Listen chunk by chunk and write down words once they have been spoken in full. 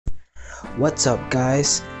What's up,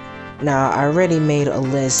 guys? Now, I already made a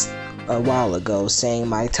list a while ago saying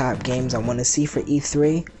my top games I want to see for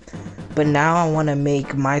E3, but now I want to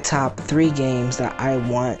make my top 3 games that I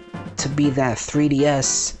want to be that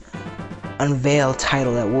 3DS unveiled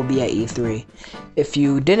title that will be at E3. If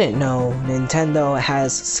you didn't know, Nintendo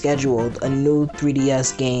has scheduled a new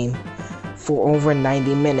 3DS game for over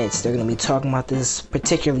 90 minutes. They're going to be talking about this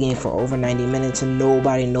particular game for over 90 minutes and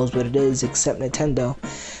nobody knows what it is except Nintendo.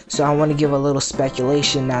 So I want to give a little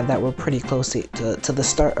speculation now that we're pretty close to the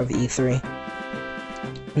start of E3.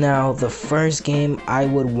 Now, the first game I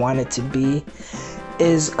would want it to be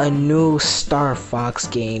is a new Star Fox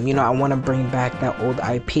game. You know, I want to bring back that old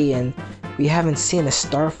IP, and we haven't seen a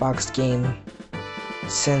Star Fox game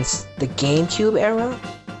since the GameCube era.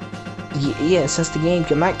 Yeah, since the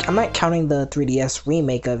GameCube. I'm not counting the 3DS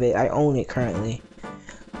remake of it. I own it currently.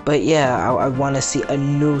 But yeah, I want to see a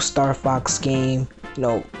new Star Fox game. You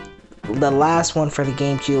know, the last one for the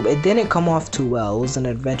GameCube, it didn't come off too well. It was an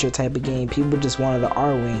adventure type of game. People just wanted the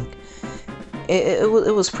R-Wing. It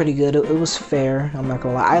was pretty good. It was fair. I'm not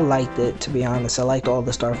gonna lie. I liked it, to be honest. I liked all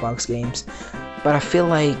the Star Fox games. But I feel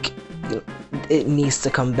like it needs to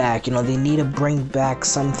come back. You know, they need to bring back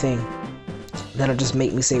something that'll just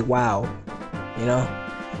make me say wow, you know.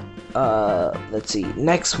 Let's see, the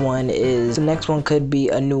next one could be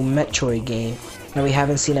a new Metroid game. Now, we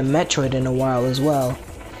haven't seen a Metroid in a while as well,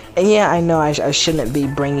 and yeah, I know I shouldn't be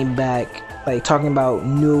bringing back, like, talking about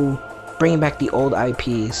bringing back the old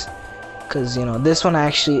IPs, because, you know, this one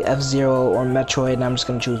actually F-Zero or Metroid, and I'm just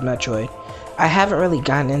gonna choose Metroid. I haven't really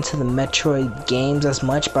gotten into the Metroid games as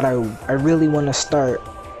much, but I really want to start,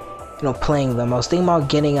 you know, playing them. I was thinking about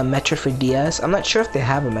getting a Metroid for DS. I'm not sure if they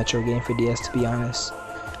have a Metroid game for DS, to be honest.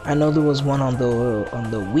 I know there was one on the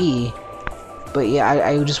Wii, but yeah,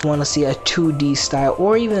 I just want to see a 2D style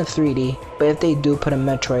or even a 3D. But if they do put a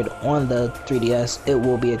Metroid on the 3DS, it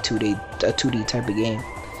will be a 2D type of game.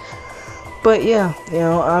 But yeah, you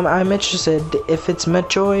know, I'm interested. If it's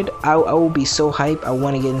Metroid, I will be so hyped. I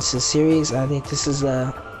want to get into the series. I think this is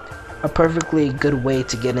a perfectly good way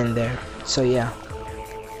to get in there. So yeah.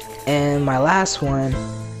 And my last one,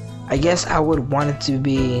 I guess I would want it to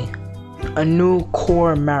be a new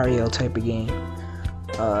core Mario type of game.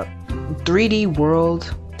 3D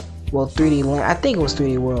World, well, 3D Land, I think it was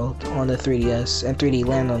 3D World on the 3DS and 3D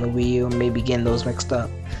Land on the Wii U, maybe getting those mixed up.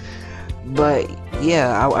 But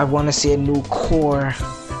yeah, I want to see a new core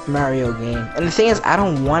Mario game. And the thing is, I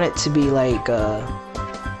don't want it to be like,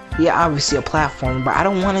 yeah, obviously a platform, but I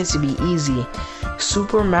don't want it to be easy.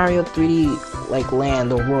 Super Mario 3D, like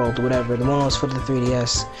Land or World, whatever, the one that was for the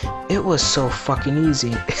 3DS, it was so fucking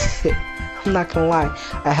easy. I'm not gonna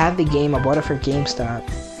lie, I had the game, I bought it for GameStop,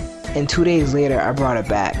 and 2 days later I brought it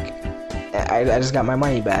back. I just got my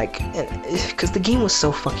money back, because the game was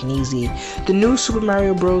so fucking easy. The new Super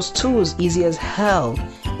Mario Bros. 2 is easy as hell.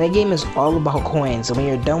 That game is all about coins, and when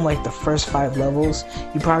you're done like the first 5 levels,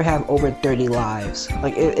 you probably have over 30 lives.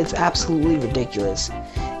 Like, it's absolutely ridiculous.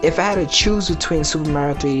 If I had to choose between Super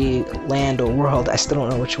Mario 3D Land or World, I still don't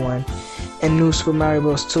know which one, and new Super Mario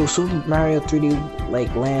Bros. 2, Super Mario 3D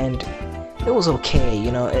like Land, it was okay,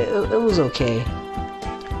 you know, it was okay.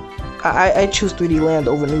 I choose 3D Land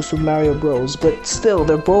over New Super Mario Bros. But still,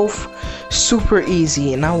 they're both super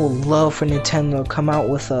easy, and I would love for Nintendo to come out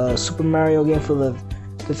with a Super Mario game for the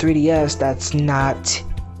 3DS that's not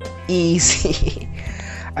easy.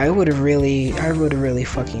 I would really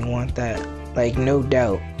fucking want that, like, no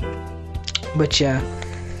doubt. But yeah,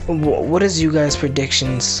 what is you guys'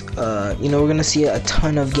 predictions? You know, we're gonna see a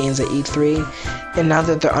ton of games at E3, and now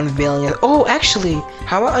that they're unveiling it, oh, actually,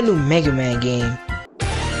 how about a new Meagman game?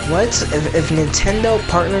 What if Nintendo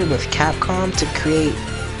partnered with Capcom to create,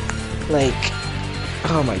 like,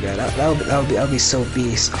 oh my god, that would be so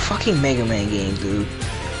beast. A fucking Meagman game, dude,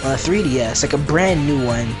 on a 3DS, like a brand new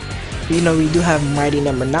one. You know, we do have Mighty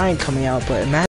Number 9 coming out, but imagine